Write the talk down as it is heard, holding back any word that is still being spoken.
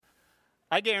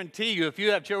I guarantee you, if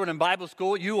you have children in Bible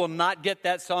school, you will not get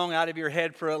that song out of your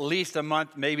head for at least a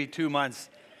month, maybe 2 months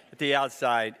at the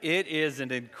outside. It is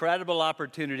an incredible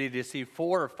opportunity to see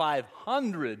 400 or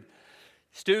 500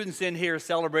 students in here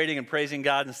celebrating and praising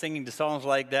God and singing to songs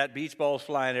like that, beach balls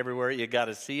flying everywhere. You got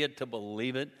to see it to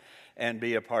believe it and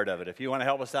be a part of it. If you want to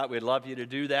help us out, we'd love you to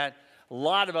do that. A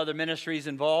lot of other ministries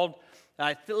involved.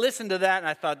 I listened to that and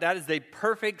I thought that is the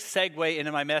perfect segue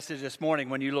into my message this morning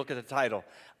when you look at the title.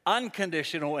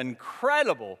 Unconditional,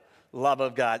 incredible love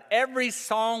of God. Every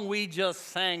song we just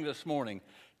sang this morning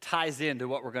ties into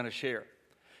what we're going to share.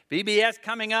 VBS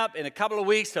coming up in a couple of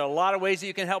weeks. There are a lot of ways that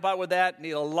you can help out with that.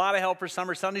 Need a lot of help for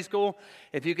summer Sunday school.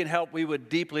 If you can help, we would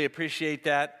deeply appreciate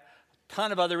that. A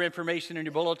ton of other information in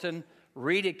your bulletin.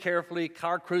 Read it carefully.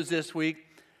 Car cruise this week.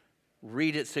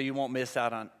 Read it so you won't miss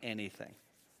out on anything.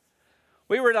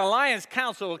 We were at Alliance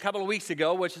Council a couple of weeks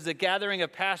ago, which is a gathering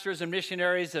of pastors and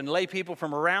missionaries and lay people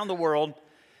from around the world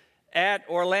at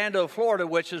Orlando, Florida,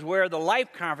 which is where the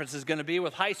Life Conference is going to be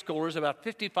with high schoolers, about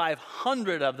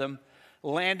 5,500 of them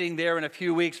landing there in a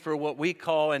few weeks for what we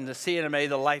call in the CNMA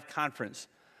the Life Conference.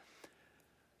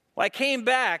 Well, I came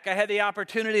back. I had the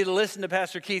opportunity to listen to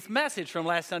Pastor Keith's message from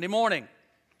last Sunday morning.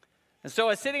 And so I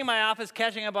was sitting in my office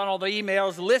catching up on all the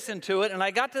emails, listened to it, and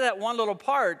I got to that one little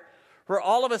part where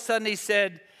all of a sudden he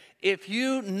said, if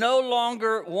you no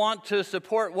longer want to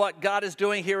support what God is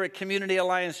doing here at Community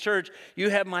Alliance Church, you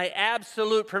have my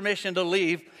absolute permission to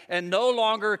leave and no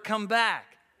longer come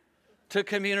back to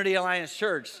Community Alliance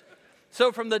Church.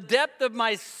 So from the depth of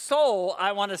my soul,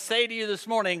 I want to say to you this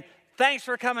morning, thanks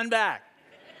for coming back.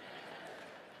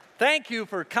 Thank you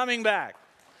for coming back.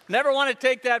 Never want to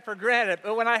take that for granted.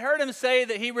 But when I heard him say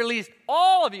that he released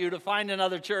all of you to find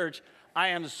another church, I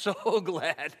am so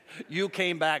glad you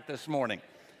came back this morning.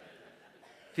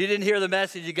 If you didn't hear the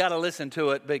message, you got to listen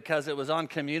to it because it was on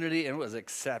Community and it was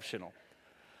exceptional.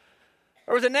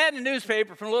 There was an ad in the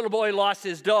newspaper from a little boy who lost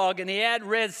his dog, and the ad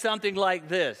read something like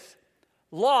this.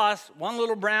 Lost one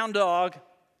little brown dog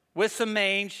with some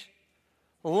mange,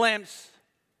 limps,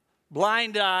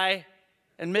 blind eye,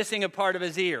 and missing a part of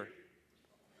his ear.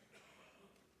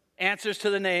 Answers to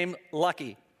the name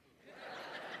Lucky.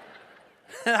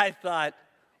 And I thought,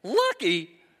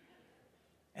 Lucky?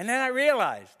 And then I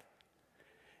realized,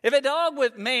 if a dog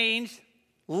with mange,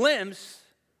 limps,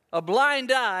 a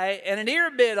blind eye, and an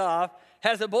ear bit off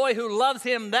has a boy who loves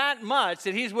him that much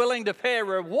that he's willing to pay a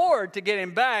reward to get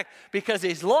him back because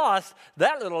he's lost,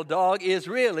 that little dog is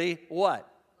really what?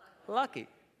 Lucky.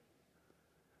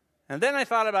 And then I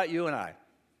thought about you and I.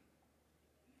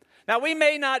 Now, we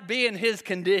may not be in his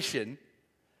condition,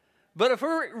 but if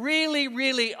we're really,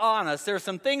 really honest, there are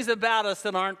some things about us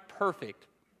that aren't perfect.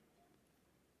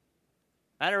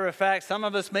 Matter of fact, some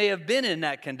of us may have been in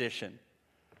that condition.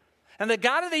 And the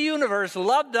God of the universe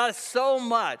loved us so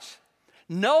much,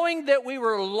 knowing that we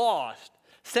were lost,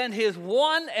 sent his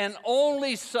one and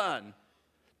only Son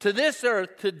to this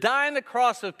earth to die on the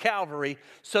cross of Calvary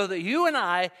so that you and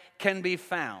I can be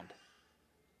found.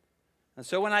 And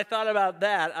so when I thought about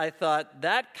that, I thought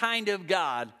that kind of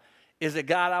God is a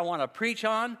God I want to preach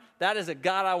on. That is a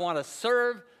God I want to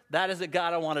serve. That is a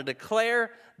God I want to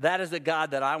declare. That is a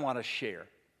God that I want to share.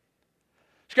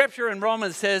 Scripture in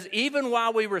Romans says, even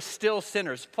while we were still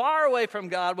sinners, far away from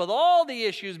God, with all the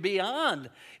issues beyond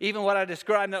even what I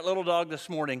described in that little dog this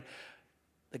morning,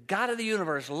 the God of the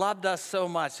universe loved us so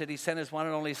much that he sent his one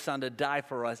and only Son to die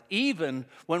for us, even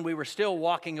when we were still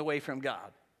walking away from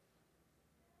God.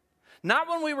 Not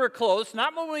when we were close,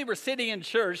 not when we were sitting in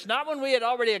church, not when we had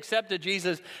already accepted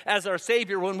Jesus as our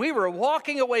Savior, when we were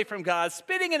walking away from God,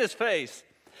 spitting in his face.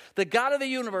 The God of the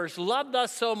universe loved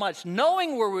us so much,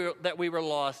 knowing that we were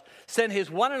lost, sent his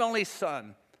one and only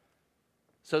Son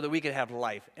so that we could have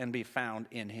life and be found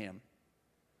in him.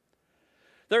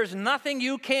 There's nothing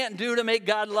you can't do to make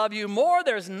God love you more.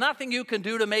 There's nothing you can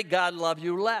do to make God love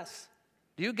you less.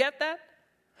 Do you get that?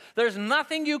 There's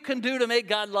nothing you can do to make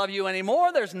God love you any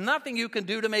more. There's nothing you can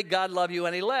do to make God love you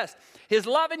any less. His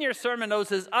love in your sermon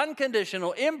notes is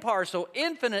unconditional, impartial,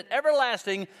 infinite,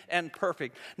 everlasting, and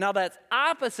perfect. Now that's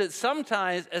opposite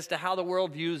sometimes as to how the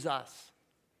world views us.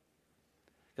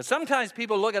 Because sometimes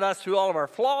people look at us through all of our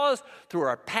flaws, through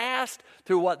our past,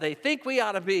 through what they think we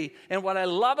ought to be. And what I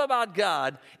love about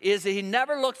God is that he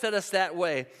never looks at us that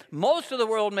way. Most of the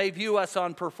world may view us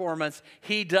on performance.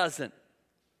 He doesn't.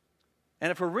 And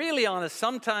if we're really honest,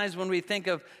 sometimes when we think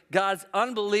of God's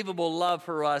unbelievable love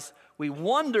for us, we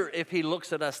wonder if he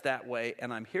looks at us that way.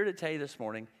 And I'm here to tell you this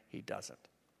morning, he doesn't.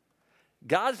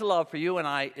 God's love for you and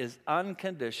I is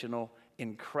unconditional,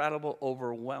 incredible,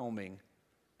 overwhelming,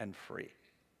 and free.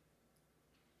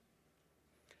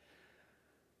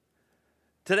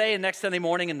 Today and next Sunday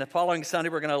morning and the following Sunday,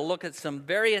 we're going to look at some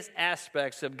various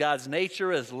aspects of God's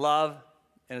nature, His love,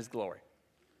 and His glory.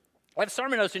 I have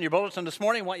sermon notes in your bulletin this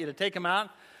morning. I want you to take them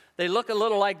out. They look a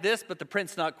little like this, but the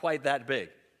print's not quite that big.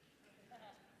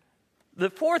 The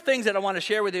four things that I want to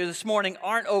share with you this morning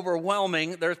aren't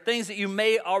overwhelming. They're things that you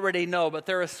may already know, but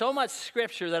there is so much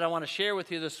scripture that I want to share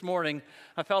with you this morning.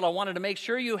 I felt I wanted to make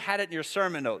sure you had it in your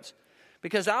sermon notes,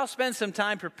 because I'll spend some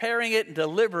time preparing it and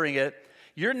delivering it.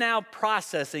 You're now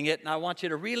processing it, and I want you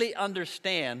to really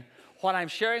understand what I'm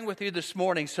sharing with you this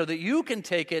morning so that you can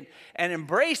take it and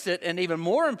embrace it, and even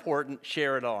more important,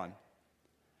 share it on.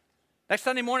 Next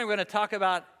Sunday morning, we're going to talk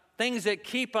about things that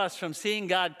keep us from seeing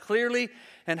God clearly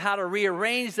and how to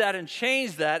rearrange that and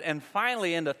change that. And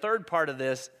finally, in the third part of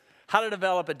this, how to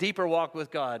develop a deeper walk with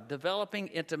God, developing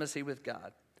intimacy with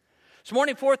God. This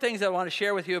morning, four things I want to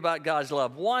share with you about God's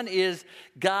love. One is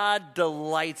God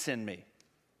delights in me.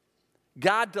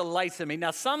 God delights in me.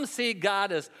 Now, some see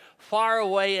God as far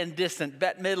away and distant.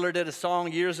 Bette Midler did a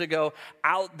song years ago,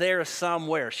 Out There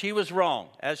Somewhere. She was wrong,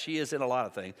 as she is in a lot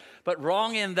of things, but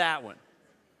wrong in that one.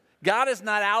 God is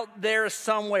not out there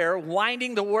somewhere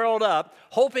winding the world up,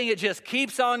 hoping it just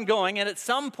keeps on going, and at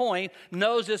some point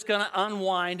knows it's going to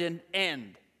unwind and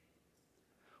end.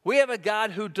 We have a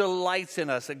God who delights in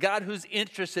us, a God who's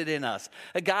interested in us,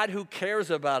 a God who cares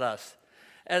about us,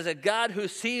 as a God who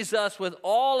sees us with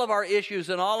all of our issues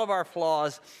and all of our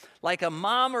flaws, like a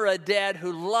mom or a dad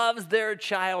who loves their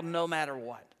child no matter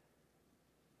what.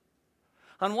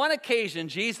 On one occasion,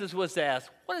 Jesus was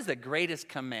asked, what is the greatest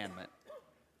commandment?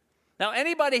 Now,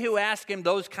 anybody who asked him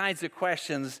those kinds of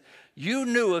questions, you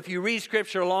knew if you read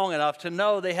Scripture long enough to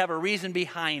know they have a reason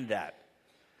behind that.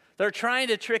 They're trying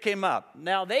to trick him up.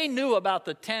 Now, they knew about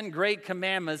the 10 great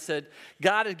commandments that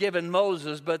God had given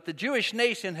Moses, but the Jewish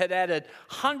nation had added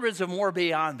hundreds of more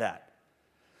beyond that.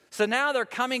 So now they're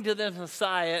coming to the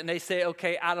Messiah, and they say,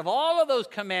 okay, out of all of those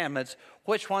commandments,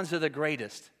 which ones are the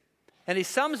greatest? And he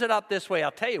sums it up this way.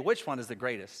 I'll tell you which one is the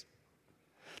greatest.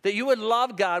 That you would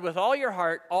love God with all your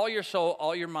heart, all your soul,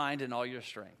 all your mind, and all your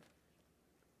strength.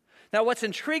 Now, what's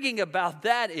intriguing about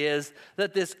that is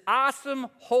that this awesome,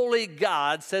 holy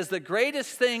God says the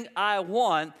greatest thing I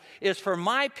want is for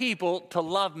my people to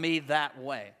love me that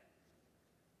way.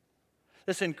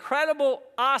 This incredible,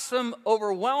 awesome,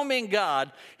 overwhelming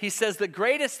God, he says the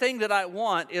greatest thing that I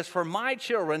want is for my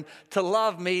children to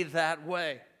love me that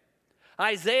way.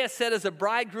 Isaiah said, as a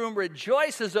bridegroom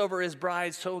rejoices over his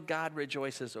bride, so God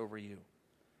rejoices over you.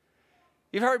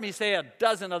 You've heard me say a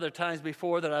dozen other times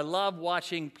before that I love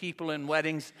watching people in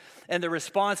weddings and the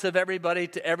response of everybody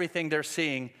to everything they're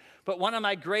seeing. But one of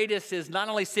my greatest is not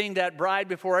only seeing that bride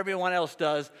before everyone else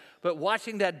does, but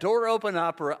watching that door open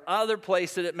up or other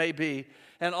place that it may be.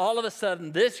 And all of a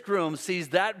sudden, this groom sees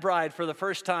that bride for the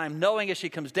first time, knowing as she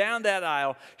comes down that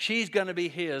aisle, she's going to be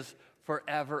his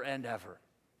forever and ever.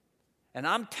 And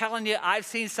I'm telling you, I've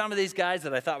seen some of these guys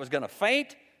that I thought was going to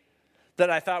faint, that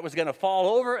I thought was going to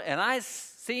fall over, and I've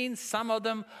seen some of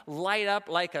them light up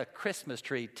like a Christmas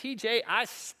tree. TJ, I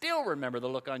still remember the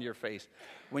look on your face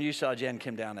when you saw Jen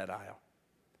come down that aisle.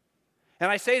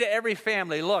 And I say to every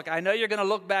family, look, I know you're going to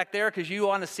look back there because you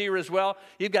want to see her as well.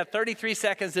 You've got 33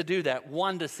 seconds to do that.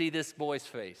 One, to see this boy's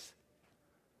face.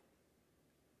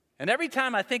 And every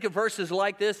time I think of verses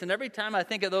like this, and every time I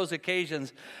think of those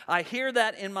occasions, I hear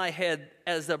that in my head.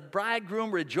 As the bridegroom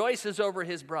rejoices over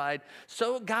his bride,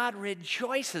 so God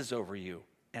rejoices over you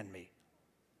and me. In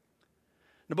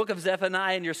the book of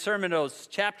Zephaniah, in your sermon notes,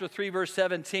 chapter 3, verse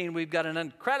 17, we've got an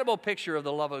incredible picture of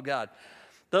the love of God.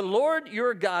 The Lord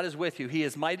your God is with you. He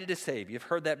is mighty to save. You've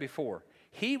heard that before.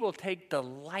 He will take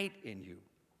delight in you.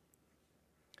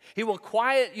 He will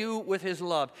quiet you with his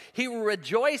love. He will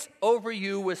rejoice over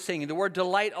you with singing. The word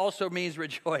delight also means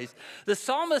rejoice. The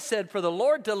psalmist said, for the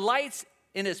Lord delights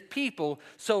in his people,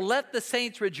 so let the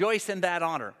saints rejoice in that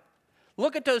honor.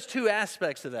 Look at those two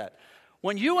aspects of that.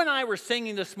 When you and I were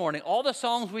singing this morning, all the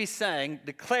songs we sang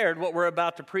declared what we're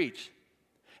about to preach.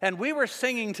 And we were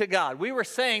singing to God. We were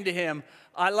saying to him,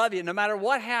 I love you. No matter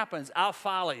what happens, I'll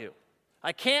follow you.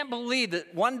 I can't believe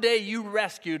that one day you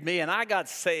rescued me and I got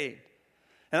saved.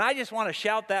 And I just want to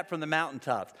shout that from the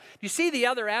mountaintops. You see the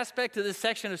other aspect of this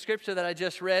section of Scripture that I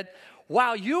just read?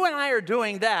 While you and I are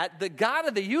doing that, the God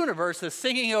of the universe is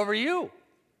singing over you.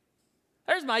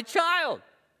 There's my child.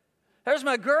 There's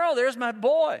my girl. There's my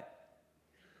boy.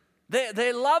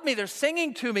 They love me. They're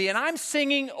singing to me, and I'm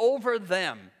singing over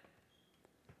them.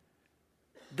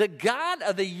 The God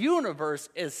of the universe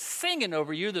is singing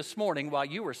over you this morning while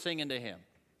you were singing to him.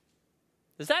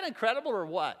 Is that incredible or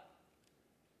what?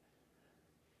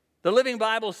 The Living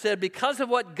Bible said, because of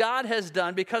what God has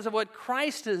done, because of what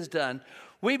Christ has done,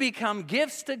 We become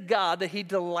gifts to God that he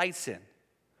delights in.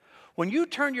 When you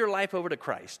turn your life over to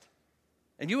Christ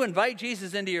and you invite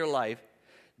Jesus into your life,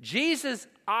 Jesus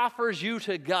offers you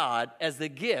to God as the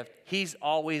gift he's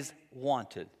always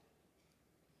wanted.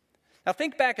 Now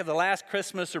think back at the last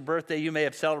Christmas or birthday you may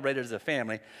have celebrated as a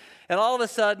family, and all of a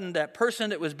sudden that person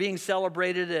that was being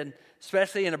celebrated, and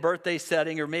especially in a birthday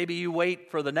setting, or maybe you wait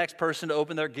for the next person to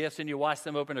open their gifts and you watch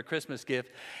them open their Christmas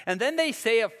gift, and then they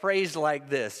say a phrase like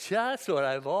this, "Just what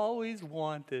I've always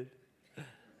wanted."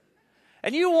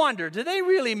 And you wonder, do they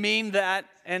really mean that?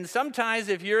 And sometimes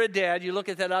if you're a dad, you look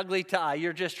at that ugly tie,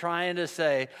 you're just trying to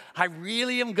say, I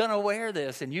really am going to wear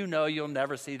this, and you know you'll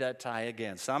never see that tie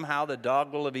again. Somehow the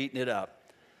dog will have eaten it up.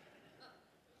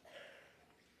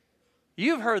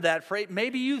 You've heard that phrase.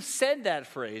 Maybe you've said that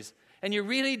phrase, and you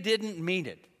really didn't mean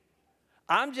it.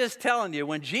 I'm just telling you,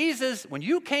 when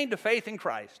you came to faith in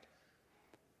Christ,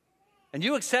 and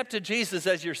you accepted Jesus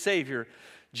as your Savior,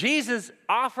 Jesus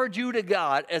offered you to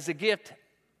God as a gift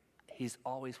he's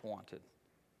always wanted.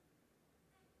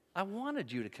 I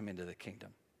wanted you to come into the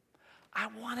kingdom. I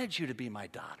wanted you to be my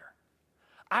daughter.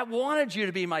 I wanted you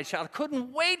to be my child. I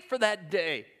couldn't wait for that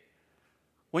day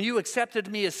when you accepted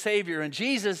me as Savior and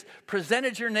Jesus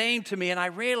presented your name to me, and I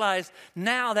realized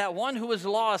now that one who was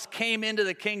lost came into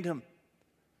the kingdom.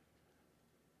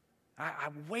 I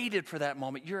waited for that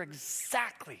moment. You're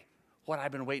exactly what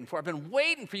I've been waiting for. I've been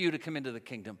waiting for you to come into the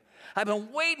kingdom. I've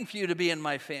been waiting for you to be in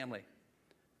my family.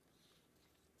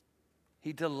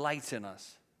 He delights in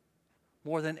us.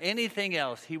 More than anything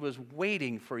else, he was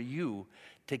waiting for you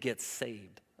to get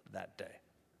saved that day.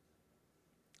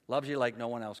 Loves you like no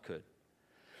one else could.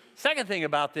 Second thing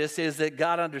about this is that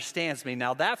God understands me.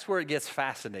 Now that's where it gets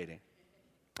fascinating.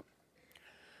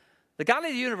 The God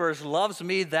of the universe loves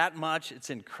me that much,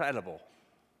 it's incredible.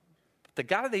 But the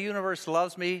God of the universe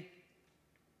loves me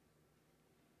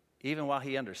even while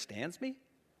he understands me.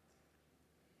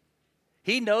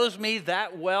 He knows me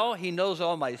that well. He knows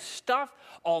all my stuff,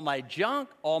 all my junk,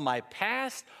 all my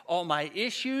past, all my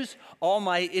issues, all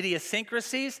my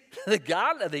idiosyncrasies. The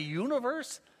God of the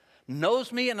universe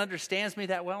knows me and understands me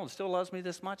that well and still loves me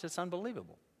this much. It's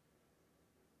unbelievable.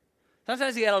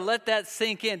 Sometimes you got to let that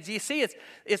sink in. Do you see,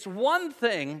 it's one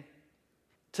thing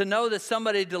to know that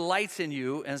somebody delights in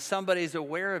you and somebody's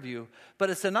aware of you, but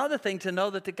it's another thing to know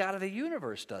that the God of the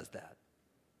universe does that.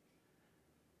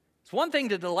 It's one thing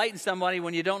to delight in somebody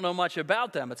when you don't know much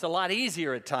about them. It's a lot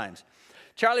easier at times.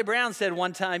 Charlie Brown said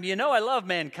one time, "You know I love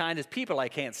mankind as people I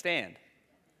can't stand."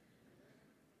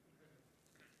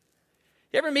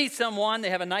 You ever meet someone, they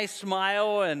have a nice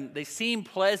smile and they seem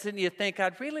pleasant, and you think,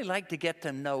 I'd really like to get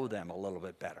to know them a little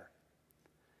bit better.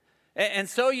 And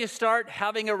so you start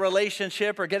having a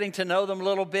relationship or getting to know them a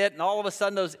little bit, and all of a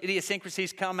sudden those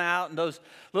idiosyncrasies come out and those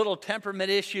little temperament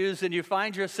issues, and you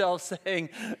find yourself saying,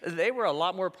 they were a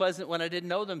lot more pleasant when I didn't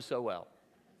know them so well.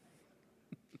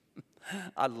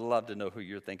 I'd love to know who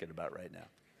you're thinking about right now.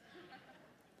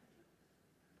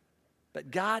 But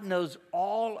God knows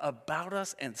all about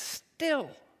us and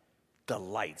still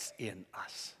delights in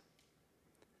us.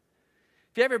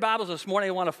 If you have your Bibles this morning,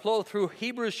 I want to flow through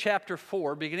Hebrews chapter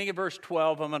 4, beginning at verse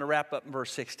 12. I'm going to wrap up in verse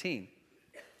 16.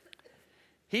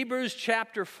 Hebrews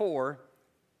chapter 4,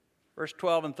 verse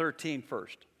 12 and 13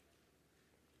 first.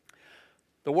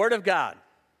 The Word of God,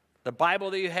 the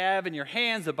Bible that you have in your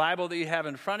hands, the Bible that you have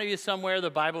in front of you somewhere,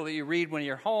 the Bible that you read when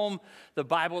you're home, the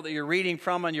Bible that you're reading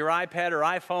from on your iPad or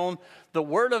iPhone, the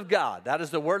Word of God, that is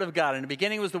the Word of God. In the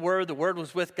beginning was the Word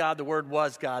was with God, the Word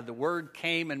was God. The Word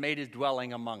came and made his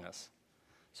dwelling among us.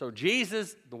 So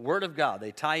Jesus, the Word of God,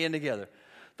 they tie in together.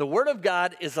 The Word of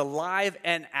God is alive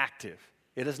and active.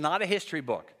 It is not a history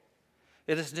book.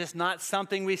 It is just not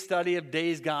something we study of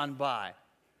days gone by.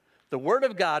 The Word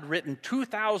of God, written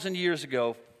 2,000 years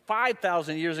ago,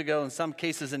 5,000 years ago in some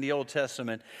cases in the Old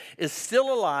Testament, is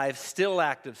still alive, still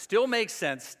active, still makes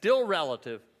sense, still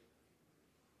relative,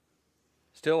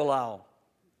 still allowable.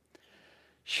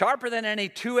 Sharper than any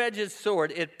two-edged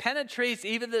sword, it penetrates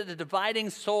even the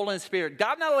dividing soul and spirit.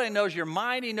 God not only knows your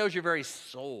mind, he knows your very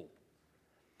soul.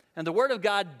 And the Word of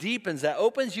God deepens that,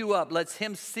 opens you up, lets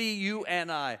him see you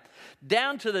and I,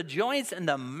 down to the joints and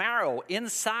the marrow,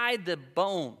 inside the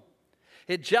bone.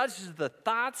 It judges the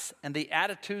thoughts and the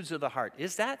attitudes of the heart.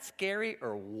 Is that scary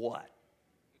or what?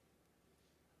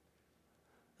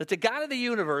 That the God of the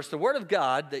universe, the Word of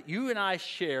God that you and I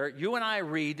share, you and I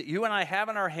read, that you and I have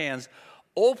in our hands,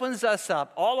 opens us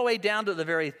up all the way down to the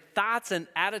very thoughts and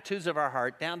attitudes of our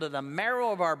heart, down to the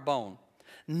marrow of our bone.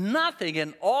 Nothing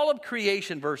in all of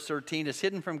creation, verse 13, is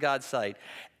hidden from God's sight.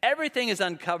 Everything is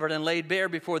uncovered and laid bare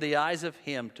before the eyes of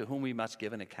him to whom we must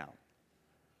give an account.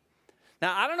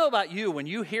 Now, I don't know about you, when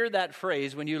you hear that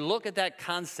phrase, when you look at that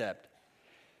concept,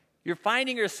 you're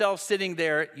finding yourself sitting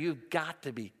there, you've got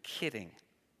to be kidding.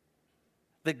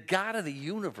 The God of the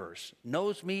universe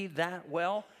knows me that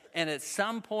well, and at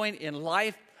some point in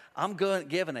life, I'm going to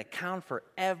give an account for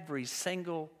every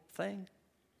single thing?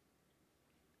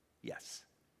 Yes.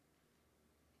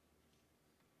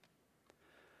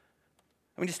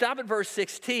 When you stop at verse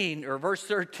 16 or verse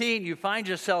 13, you find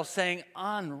yourself saying,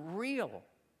 unreal.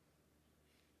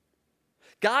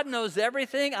 God knows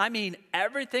everything. I mean,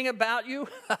 everything about you,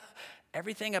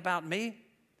 everything about me.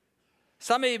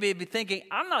 Some of you may be thinking,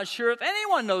 I'm not sure if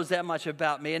anyone knows that much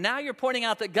about me. And now you're pointing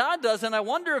out that God doesn't. I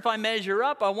wonder if I measure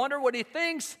up. I wonder what he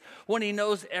thinks when he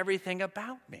knows everything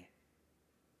about me.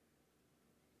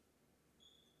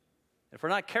 If we're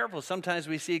not careful, sometimes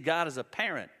we see God as a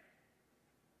parent.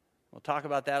 We'll talk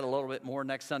about that a little bit more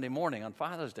next Sunday morning on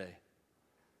Father's Day.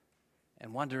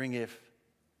 And wondering if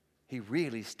he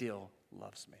really still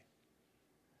loves me,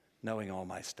 knowing all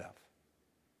my stuff.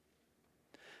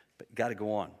 But you got to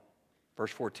go on.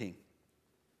 Verse 14.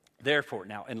 Therefore,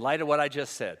 now, in light of what I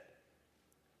just said,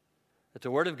 that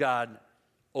the Word of God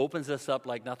opens us up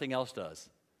like nothing else does,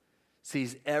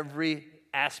 sees every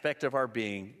aspect of our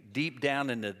being deep down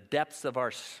in the depths of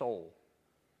our soul,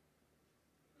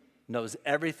 knows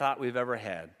every thought we've ever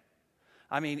had.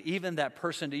 I mean, even that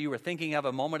person that you were thinking of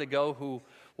a moment ago who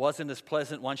wasn't as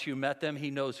pleasant once you met them,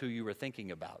 he knows who you were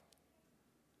thinking about.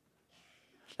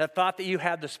 That thought that you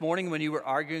had this morning when you were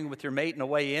arguing with your mate on the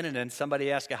way in and then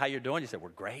somebody asked you how you're doing, you said, we're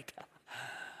great.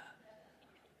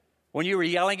 When you were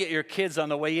yelling at your kids on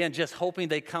the way in, just hoping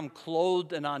they come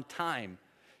clothed and on time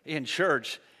in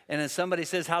church, and then somebody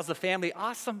says, how's the family?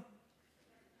 Awesome.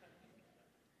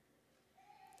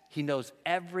 He knows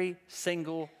every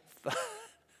single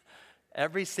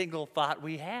thought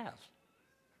we have.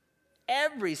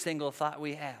 Every single thought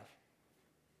we have.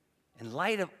 In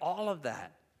light of all of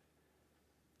that,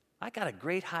 I got a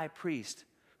great high priest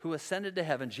who ascended to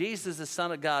heaven. Jesus, the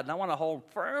Son of God, and I want to hold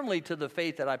firmly to the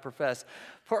faith that I profess.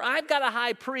 For I've got a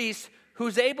high priest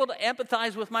who's able to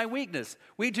empathize with my weakness.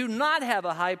 We do not have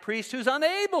a high priest who's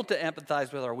unable to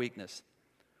empathize with our weakness.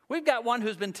 We've got one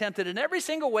who's been tempted in every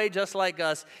single way just like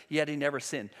us, yet he never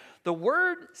sinned. The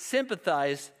word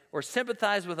sympathize or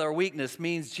sympathize with our weakness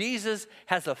means Jesus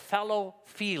has a fellow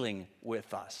feeling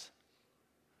with us.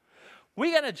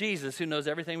 We got a Jesus who knows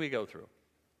everything we go through.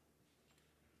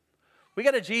 We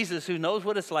got a Jesus who knows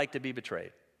what it's like to be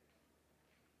betrayed.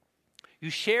 You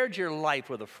shared your life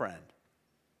with a friend.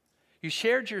 You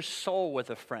shared your soul with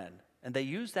a friend, and they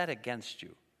used that against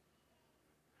you.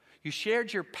 You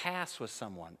shared your past with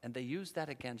someone, and they used that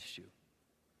against you.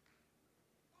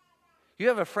 You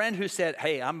have a friend who said,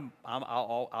 hey, I'm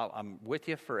with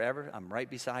you forever. I'm right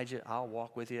beside you. I'll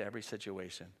walk with you every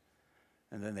situation.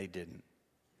 And then they didn't.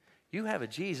 You have a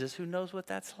Jesus who knows what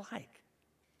that's like.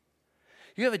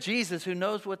 You have a Jesus who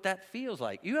knows what that feels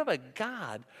like. You have a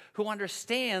God who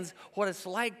understands what it's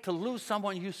like to lose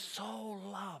someone you so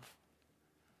love.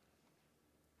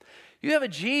 You have a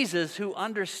Jesus who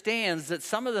understands that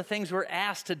some of the things we're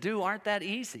asked to do aren't that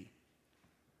easy.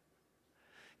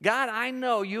 God, I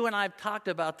know you and I have talked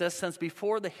about this since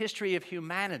before the history of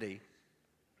humanity,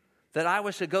 that I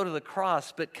was to go to the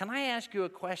cross, but can I ask you a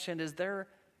question? Is there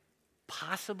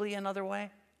possibly another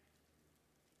way?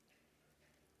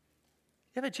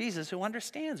 You have a Jesus who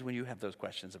understands when you have those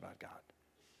questions about God.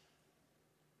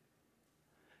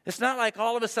 It's not like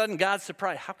all of a sudden God's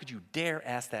surprised. How could you dare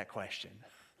ask that question?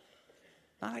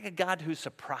 Not like a God who's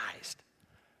surprised.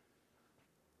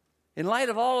 In light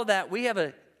of all of that, we have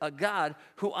a God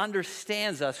who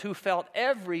understands us, who felt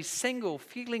every single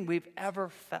feeling we've ever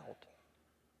felt.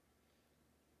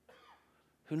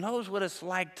 Who knows what it's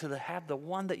like to have the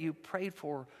one that you prayed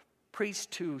for,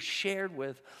 preached to, shared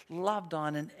with, loved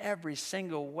on in every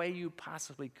single way you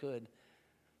possibly could.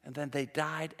 And then they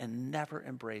died and never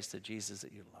embraced the Jesus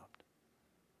that you loved.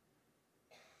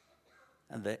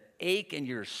 And the ache in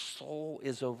your soul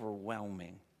is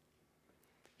overwhelming.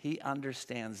 He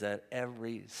understands that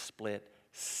every split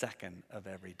second of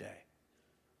every day.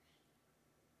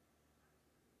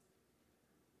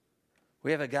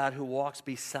 We have a God who walks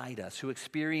beside us, who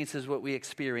experiences what we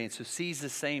experience, who sees the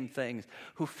same things,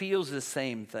 who feels the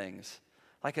same things.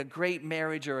 Like a great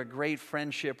marriage or a great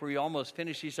friendship where you almost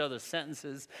finish each other's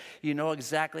sentences. You know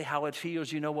exactly how it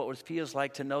feels. You know what it feels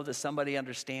like to know that somebody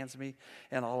understands me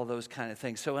and all of those kind of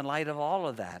things. So in light of all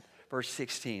of that, verse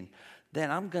 16, then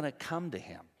I'm going to come to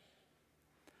him.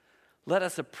 Let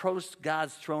us approach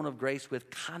God's throne of grace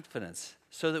with confidence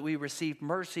so that we receive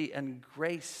mercy and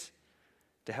grace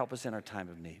to help us in our time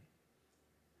of need.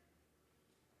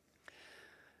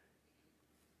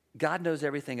 God knows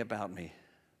everything about me,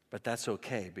 but that's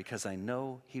okay because I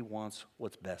know he wants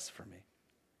what's best for me.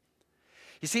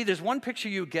 You see, there's one picture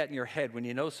you get in your head when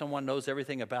you know someone knows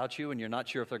everything about you and you're not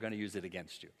sure if they're going to use it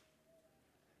against you.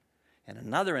 And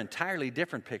another entirely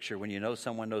different picture when you know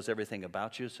someone knows everything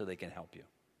about you so they can help you.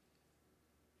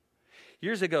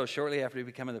 Years ago, shortly after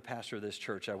becoming the pastor of this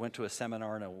church, I went to a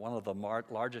seminar in one of the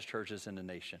largest churches in the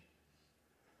nation.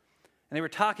 And they were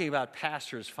talking about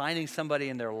pastors finding somebody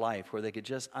in their life where they could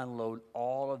just unload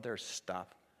all of their stuff.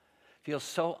 Feel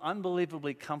so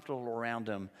unbelievably comfortable around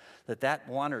them that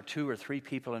one or two or three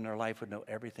people in their life would know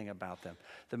everything about them.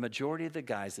 The majority of the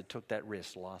guys that took that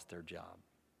risk lost their job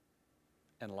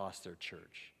and lost their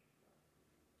church.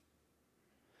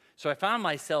 So I found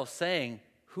myself saying,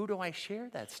 who do I share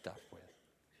that stuff with?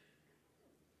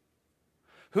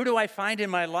 Who do I find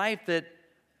in my life that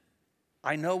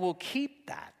I know will keep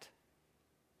that?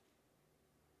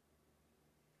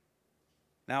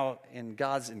 Now, in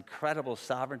God's incredible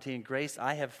sovereignty and grace,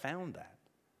 I have found that.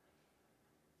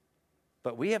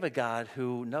 But we have a God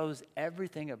who knows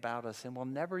everything about us and will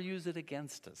never use it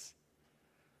against us,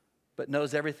 but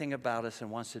knows everything about us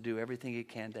and wants to do everything he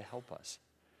can to help us.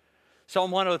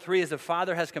 Psalm 103 is, a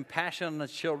father has compassion on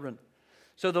his children.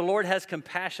 So the Lord has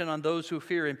compassion on those who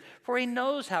fear him, for he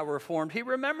knows how we're formed. He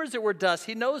remembers that we're dust.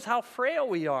 He knows how frail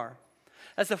we are.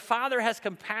 As a father has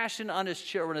compassion on his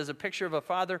children, as a picture of a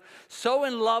father so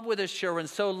in love with his children,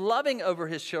 so loving over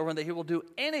his children that he will do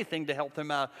anything to help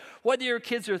them out. Whether your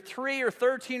kids are 3 or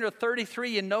 13 or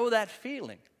 33, you know that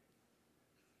feeling.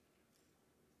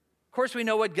 Of course, we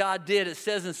know what God did. It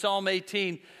says in Psalm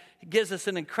 18, it gives us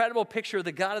an incredible picture of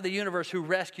the God of the universe who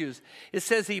rescues. It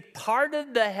says he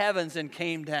parted the heavens and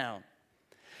came down.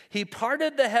 He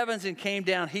parted the heavens and came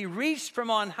down. He reached from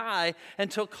on high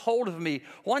and took hold of me.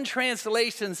 One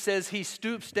translation says he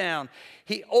stoops down.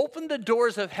 He opened the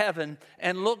doors of heaven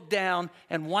and looked down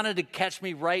and wanted to catch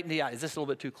me right in the eye. Is this a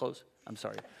little bit too close? I'm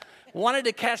sorry. Wanted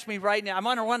to catch me right in the eye.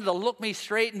 I wanted to look me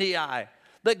straight in the eye.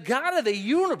 The God of the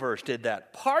universe did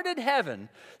that. Parted heaven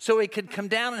so he could come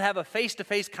down and have a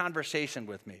face-to-face conversation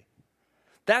with me.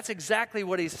 That's exactly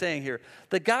what he's saying here.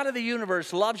 The God of the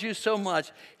universe loves you so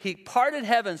much, he parted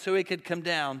heaven so he could come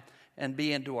down and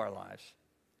be into our lives.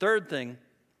 Third thing,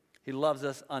 he loves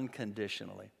us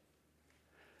unconditionally.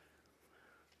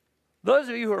 Those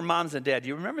of you who are moms and dads,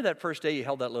 you remember that first day you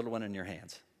held that little one in your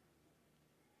hands?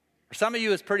 For some of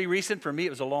you, it's pretty recent. For me,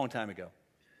 it was a long time ago.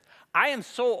 I am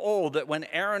so old that when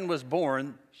Aaron was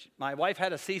born, my wife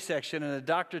had a C-section and the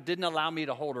doctor didn't allow me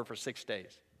to hold her for 6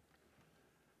 days.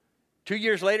 2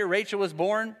 years later, Rachel was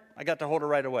born. I got to hold her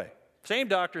right away. Same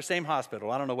doctor, same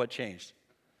hospital. I don't know what changed.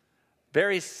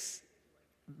 Very,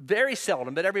 very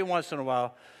seldom, but every once in a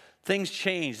while, things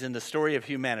changed in the story of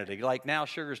humanity. Like now,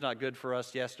 sugar's not good for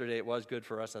us. Yesterday, it was good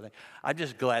for us, I think. I'm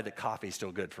just glad that coffee's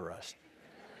still good for us.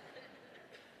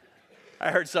 I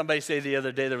heard somebody say the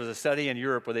other day there was a study in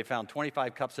Europe where they found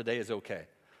 25 cups a day is okay.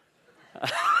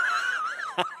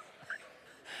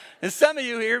 And some of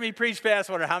you hear me preach fast,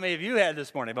 wonder how many of you had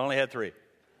this morning. I've only had 3.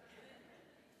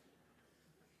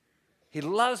 He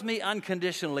loves me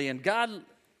unconditionally. And God,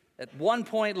 at one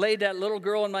point, laid that little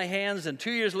girl in my hands. And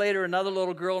 2 years later, another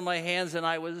little girl in my hands. And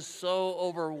I was so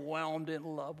overwhelmed in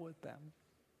love with them.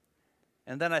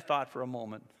 And then I thought for a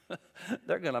moment,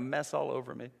 they're going to mess all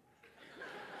over me.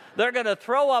 They're going to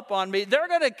throw up on me. They're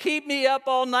going to keep me up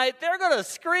all night. They're going to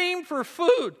scream for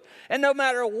food. And no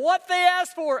matter what they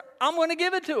ask for, I'm going to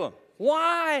give it to them.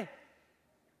 Why?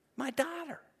 My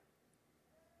daughter.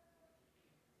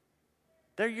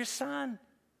 They're your son.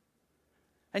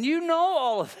 And you know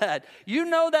all of that. You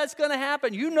know that's going to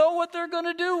happen. You know what they're going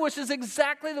to do, which is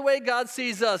exactly the way God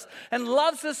sees us and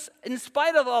loves us in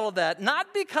spite of all of that.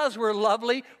 Not because we're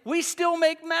lovely. We still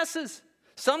make messes.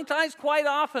 Sometimes quite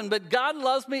often, but God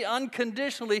loves me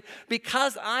unconditionally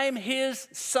because I'm his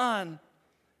son,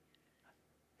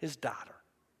 his daughter.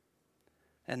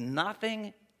 And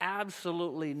nothing,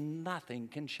 absolutely nothing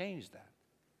can change that.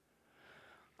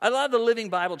 I love the Living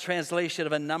Bible translation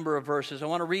of a number of verses. I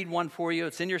want to read one for you.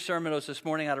 It's in your sermon notes this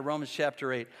morning out of Romans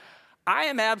chapter 8. I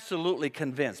am absolutely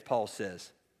convinced, Paul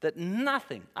says, that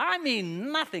nothing, I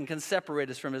mean nothing, can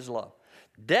separate us from his love.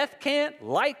 Death can't,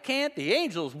 light can't, the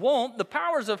angels won't, the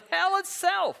powers of hell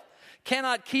itself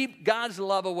cannot keep God's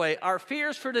love away. Our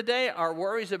fears for today, our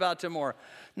worries about tomorrow.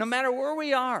 No matter where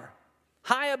we are,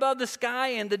 high above the sky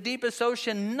in the deepest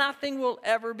ocean, nothing will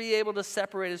ever be able to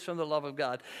separate us from the love of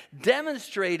God,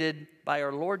 demonstrated by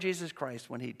our Lord Jesus Christ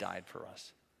when he died for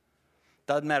us.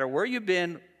 Doesn't matter where you've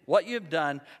been, what you've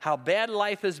done, how bad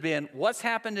life has been, what's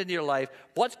happened in your life,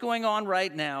 what's going on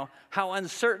right now, how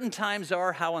uncertain times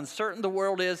are, how uncertain the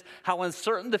world is, how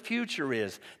uncertain the future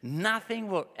is, nothing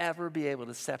will ever be able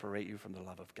to separate you from the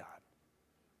love of God.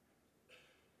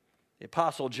 The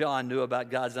Apostle John knew about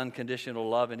God's unconditional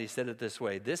love, and he said it this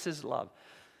way: this is love.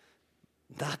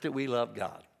 Not that we love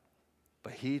God,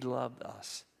 but he loved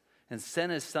us and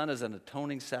sent his son as an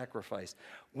atoning sacrifice.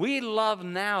 We love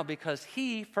now because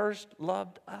he first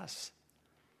loved us.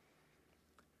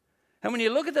 And when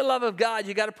you look at the love of God,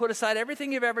 you got to put aside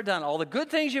everything you've ever done, all the good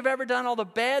things you've ever done, all the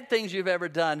bad things you've ever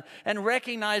done, and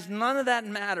recognize none of that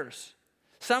matters.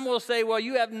 Some will say, well,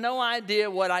 you have no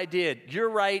idea what I did. You're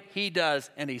right, he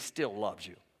does, and he still loves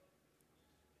you.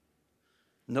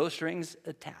 No strings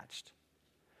attached.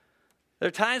 There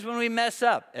are times when we mess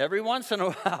up. Every once in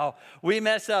a while, we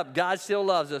mess up. God still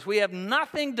loves us. We have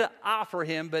nothing to offer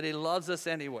him, but he loves us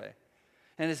anyway.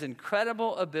 And his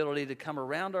incredible ability to come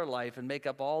around our life and make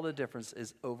up all the difference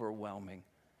is overwhelming.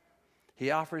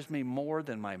 He offers me more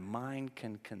than my mind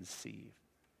can conceive.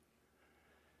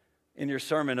 In your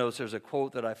sermon notes, there's a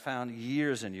quote that I found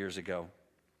years and years ago.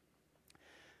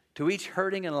 To each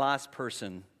hurting and lost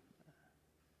person,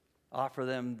 offer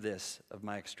them this of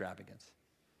my extravagance.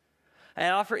 I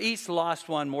offer each lost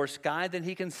one more sky than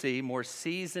he can see, more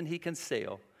seas than he can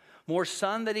sail, more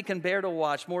sun than he can bear to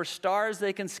watch, more stars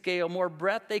they can scale, more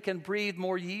breath they can breathe,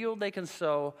 more yield they can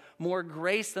sow, more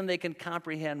grace than they can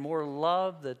comprehend, more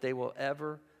love that they will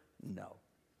ever know.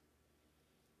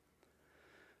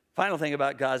 Final thing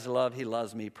about God's love, he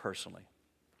loves me personally.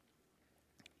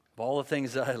 Of all the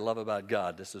things that I love about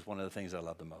God, this is one of the things I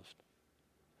love the most.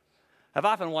 I've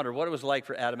often wondered what it was like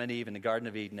for Adam and Eve in the Garden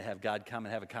of Eden to have God come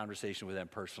and have a conversation with them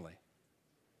personally.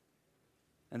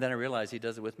 And then I realized he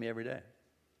does it with me every day.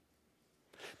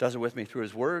 Does it with me through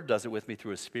his word, does it with me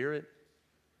through his spirit.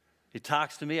 He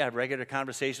talks to me. I have regular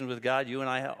conversations with God. You and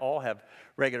I all have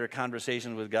regular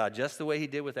conversations with God, just the way he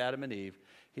did with Adam and Eve.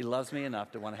 He loves me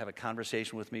enough to want to have a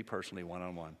conversation with me personally,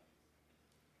 one-on-one.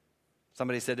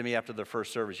 Somebody said to me after the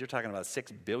first service, you're talking about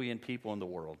 6 billion people in the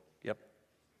world. Yep.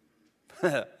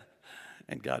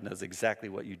 And God knows exactly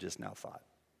what you just now thought.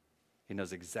 He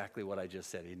knows exactly what I just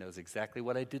said. He knows exactly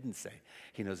what I didn't say.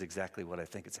 He knows exactly what I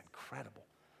think. It's incredible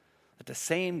that the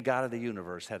same God of the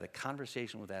universe had a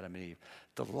conversation with Adam and Eve,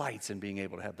 delights in being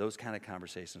able to have those kind of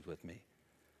conversations with me.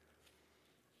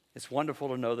 It's wonderful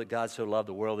to know that God so loved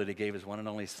the world that he gave his one and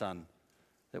only Son,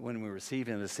 that when we receive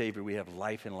him as Savior, we have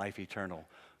life and life eternal.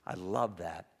 I love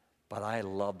that, but I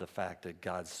love the fact that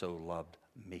God so loved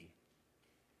me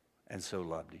and so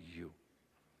loved you.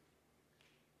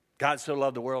 God so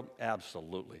loved the world?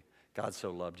 Absolutely. God so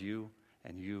loved you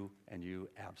and you and you?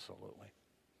 Absolutely.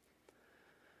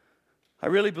 I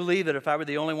really believe that if I were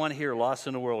the only one here lost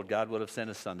in the world, God would have sent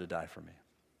his son to die for me.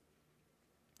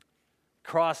 The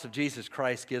cross of Jesus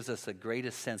Christ gives us the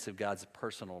greatest sense of God's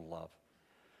personal love.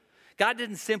 God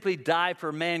didn't simply die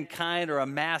for mankind or a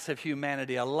mass of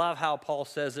humanity. I love how Paul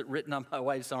says it written on my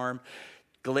wife's arm,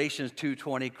 Galatians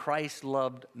 2:20, Christ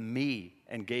loved me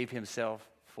and gave himself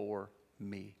for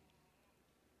me.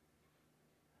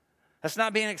 That's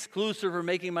not being exclusive or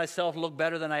making myself look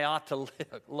better than I ought to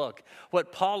look.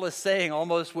 What Paul is saying,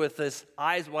 almost with his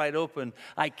eyes wide open,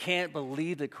 I can't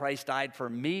believe that Christ died for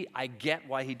me. I get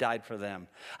why he died for them.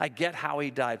 I get how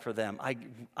he died for them.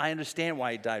 I understand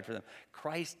why he died for them.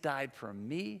 Christ died for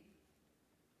me.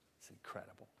 It's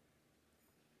incredible.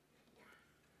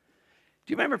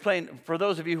 Do you remember playing, for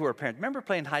those of you who are parents, remember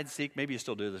playing hide and seek? Maybe you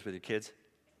still do this with your kids.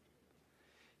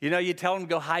 You know, you tell them to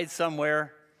go hide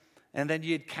somewhere, and then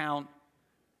you'd count,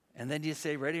 and then you'd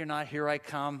say, ready or not, here I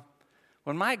come.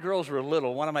 When my girls were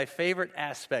little, one of my favorite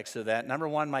aspects of that, number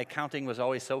one, my counting was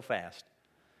always so fast.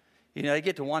 You know, you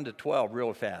get to 1 to 12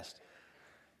 real fast.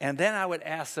 And then I would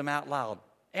ask them out loud,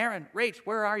 Aaron, Rach,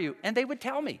 where are you? And they would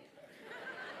tell me.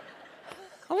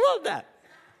 I love that.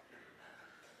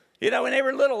 You know, when they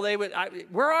were little, they would,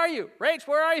 where are you? Rach,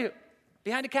 where are you?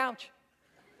 Behind the couch.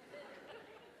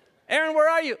 Aaron, where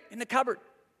are you? In the cupboard,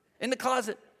 in the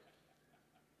closet.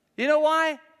 You know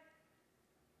why?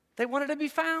 They wanted to be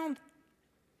found.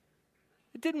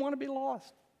 They didn't want to be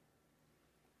lost.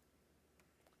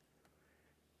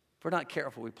 If we're not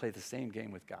careful, we play the same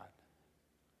game with God.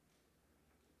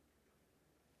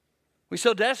 We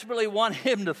so desperately want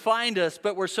him to find us,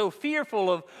 but we're so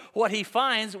fearful of what he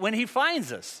finds when he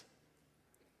finds us,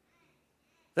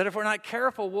 that if we're not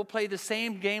careful, we'll play the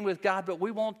same game with God, but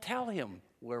we won't tell him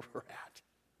where we're at.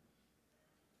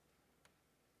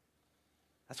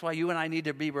 That's why you and I need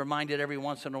to be reminded every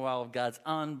once in a while of God's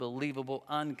unbelievable,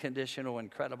 unconditional,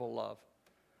 incredible love.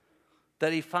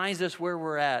 that he finds us where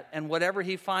we're at. And whatever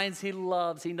he finds, he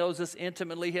loves. He knows us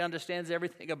intimately. He understands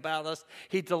everything about us.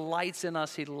 He delights in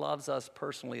us. He loves us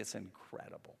personally. It's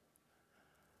incredible.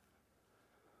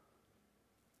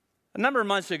 A number of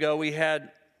months ago, we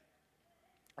had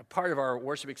a part of our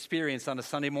worship experience on a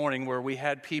Sunday morning where we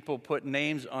had people put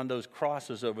names on those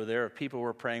crosses over there of people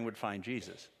we're praying would find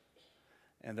Jesus.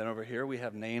 And then over here, we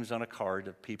have names on a card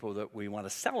of people that we want to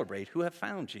celebrate who have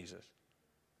found Jesus.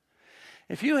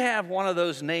 If you have one of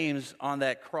those names on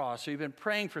that cross, or you've been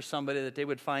praying for somebody that they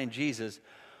would find Jesus,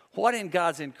 what in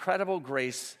God's incredible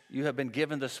grace you have been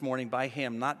given this morning by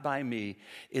him, not by me,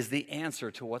 is the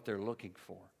answer to what they're looking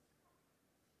for.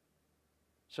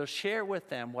 So share with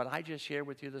them what I just shared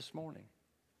with you this morning.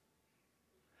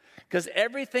 Because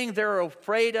everything they're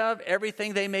afraid of,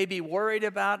 everything they may be worried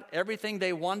about, everything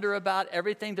they wonder about,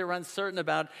 everything they're uncertain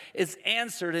about is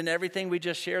answered in everything we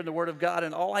just shared in the Word of God.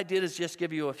 And all I did is just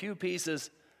give you a few pieces,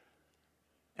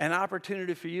 an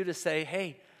opportunity for you to say,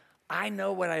 hey, I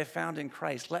know what I have found in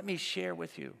Christ. Let me share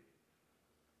with you.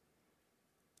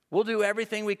 We'll do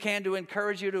everything we can to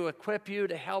encourage you, to equip you,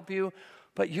 to help you.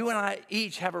 But you and I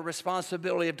each have a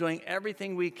responsibility of doing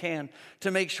everything we can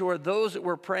to make sure those that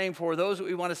we're praying for, those that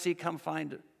we want to see come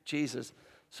find Jesus,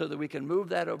 so that we can move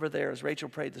that over there, as Rachel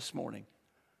prayed this morning,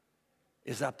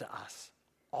 is up to us,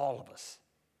 all of us.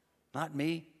 Not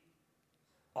me,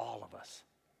 all of us.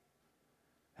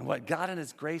 And what God in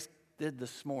his grace did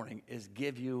this morning is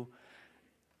give you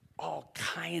all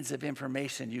kinds of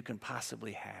information you can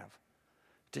possibly have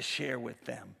to share with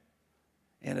them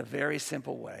in a very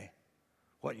simple way.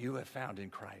 What you have found in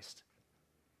Christ.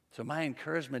 So my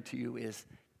encouragement to you is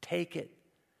take it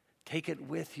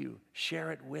with you,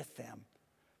 share it with them,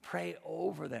 pray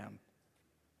over them,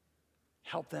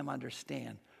 help them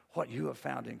understand what you have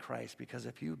found in Christ, because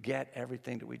if you get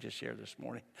everything that we just shared this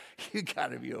morning, you got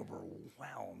to be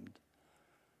overwhelmed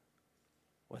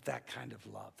with that kind of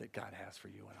love that God has for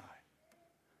you and I.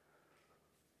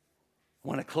 I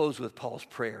want to close with Paul's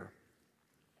prayer.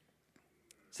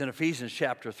 It's in Ephesians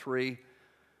chapter 3.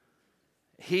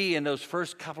 He, in those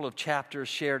first couple of chapters,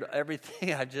 shared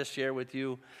everything I just shared with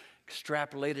you,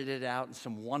 extrapolated it out in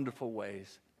some wonderful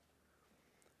ways.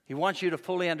 He wants you to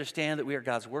fully understand that we are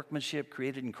God's workmanship,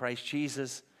 created in Christ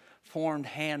Jesus, formed,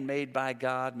 handmade by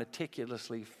God,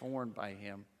 meticulously formed by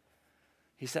him.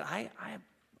 He said,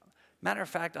 matter of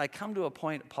fact, I come to a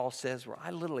point, Paul says, where I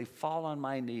literally fall on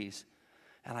my knees,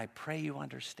 and I pray you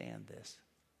understand this.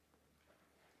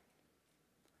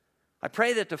 I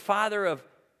pray that the Father of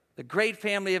the great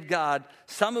family of God,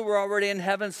 some who are already in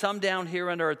heaven, some down here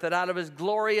on earth, that out of his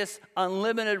glorious,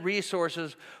 unlimited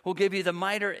resources will give you the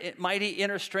mighty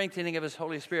inner strengthening of his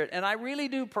Holy Spirit. And I really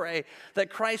do pray that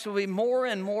Christ will be more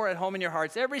and more at home in your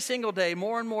hearts, every single day,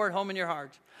 more and more at home in your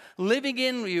hearts, living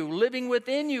in you, living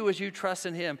within you as you trust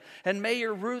in him. And may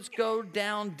your roots go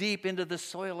down deep into the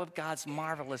soil of God's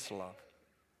marvelous love.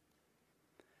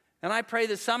 And I pray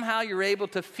that somehow you're able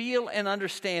to feel and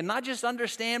understand, not just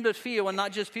understand but feel, and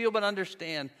not just feel but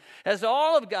understand, as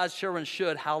all of God's children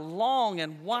should, how long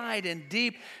and wide and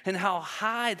deep and how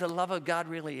high the love of God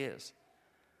really is.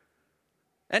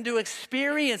 And to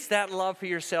experience that love for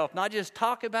yourself, not just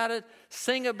talk about it,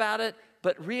 sing about it,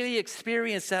 but really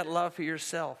experience that love for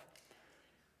yourself.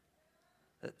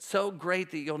 It's so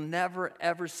great that you'll never,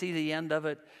 ever see the end of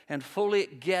it and fully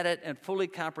get it and fully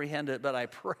comprehend it. But I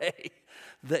pray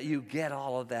that you get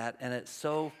all of that, and it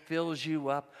so fills you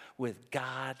up with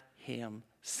God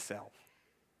himself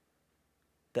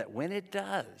that when it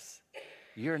does,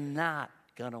 you're not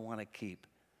going to want to keep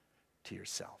to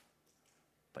yourself,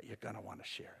 but you're going to want to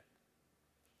share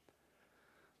it.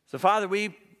 So, Father,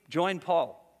 we join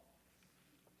Paul.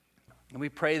 And we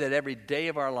pray that every day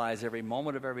of our lives, every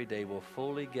moment of every day, we'll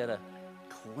fully get a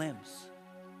glimpse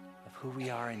of who we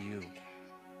are in you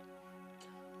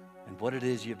and what it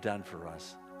is you've done for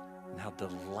us and how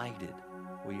delighted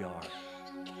we are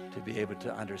to be able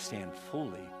to understand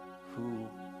fully who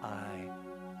I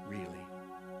really